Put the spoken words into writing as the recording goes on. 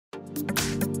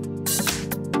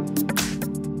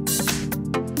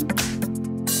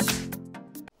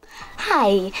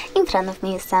Hi! In front of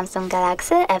me is Samsung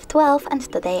Galaxy F12 and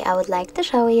today I would like to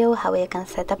show you how you can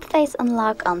set up face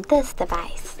unlock on this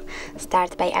device.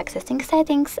 Start by accessing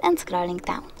settings and scrolling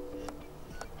down.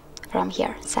 From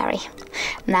here, sorry.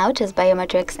 Now choose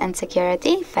biometrics and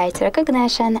security, face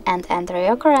recognition and enter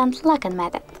your current login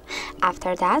method.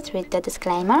 After that, read the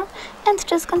disclaimer and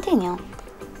just continue.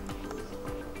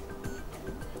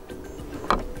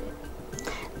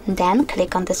 Then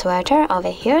click on the switcher over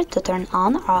here to turn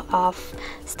on or off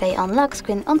Stay on lock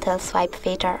screen until swipe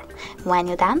feature. When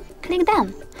you're done, click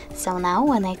done. So now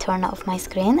when I turn off my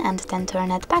screen and then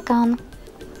turn it back on,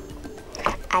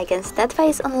 I guess that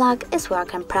face unlock is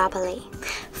working properly.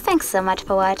 Thanks so much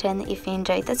for watching. If you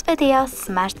enjoyed this video,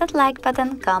 smash that like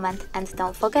button, comment and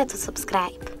don't forget to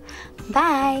subscribe.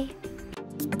 Bye!